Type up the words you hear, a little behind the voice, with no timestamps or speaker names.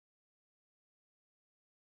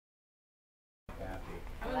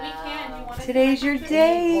Today's your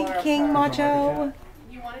day, King Macho.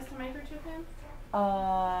 You want us to microchip him?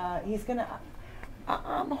 He's gonna.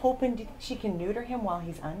 I'm hoping she can neuter him while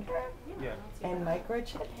he's under. Yeah. And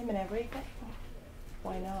microchip him and everything.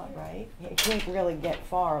 Why not, right? He can't really get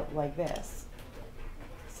far like this.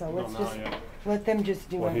 So let's just let them just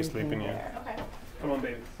do while he's everything sleeping, there. Okay. Come on,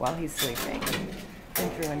 baby. While he's sleeping. Been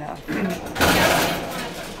through enough.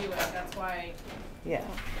 That's why. Yeah.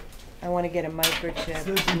 I want to get a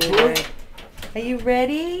microchip. Are you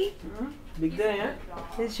ready? Big day, huh?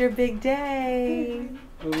 It's your big day.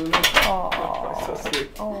 Oh, So sweet.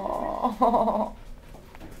 oh.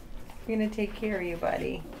 We're gonna take care of you,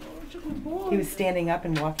 buddy. He was standing up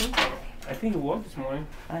and walking. I think he walked this morning.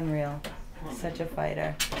 Unreal. Such a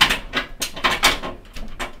fighter.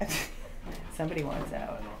 Somebody wants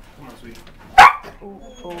out. Come on, sweet.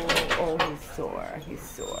 Oh, he's sore. He's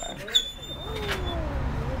sore.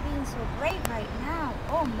 You're being so great right now.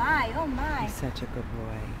 Oh my, oh my. He's such a good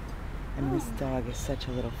boy. And this dog is such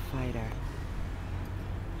a little fighter.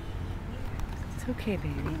 It's okay,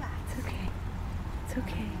 baby. It's okay. It's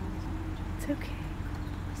okay. It's okay.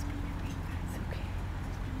 It's okay.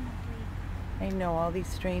 I know all these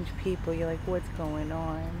strange people. You're like, what's going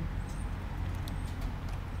on?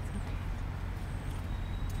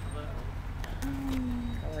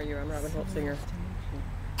 How are you? I'm Robin Holt Singer.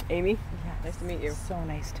 Amy? Yes. Nice to meet you. So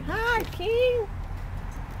nice to meet Hi, you. King!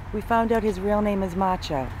 We found out his real name is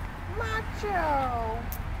Macho. Macho!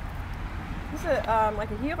 He's a,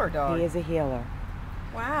 like a healer dog. He is a healer.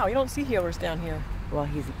 Wow, you don't see healers down here. Well,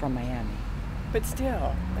 he's from Miami. But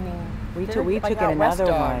still, I mean, We they're took like in out west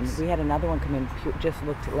another one. dogs. We had another one come in, just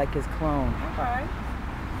looked like his clone. Okay.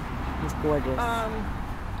 He's gorgeous.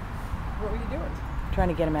 What were you doing? Trying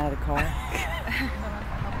to get him out of the car.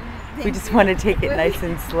 We just want to take it nice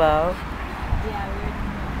and slow.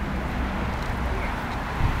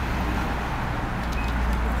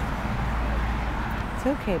 It's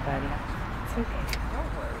okay, buddy. It's okay.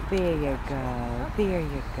 Don't worry. There you go. There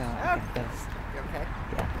you go. Look at this. You okay?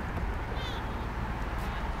 Yeah.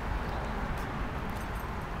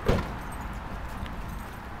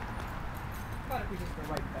 Thought if we just go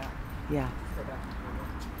right back. Yeah. Go back.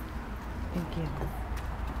 Thank you.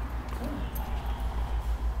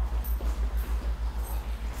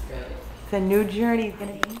 It's a new journey.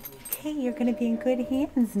 Hey, you're going to be in good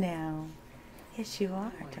hands now. Yes, you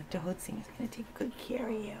are. Dr. Holtzing is going to take good care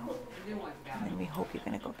of you. And then we hope you're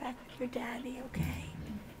going to go back with your daddy, okay?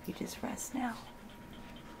 You just rest now.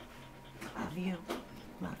 Love you.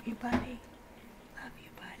 Love you, buddy.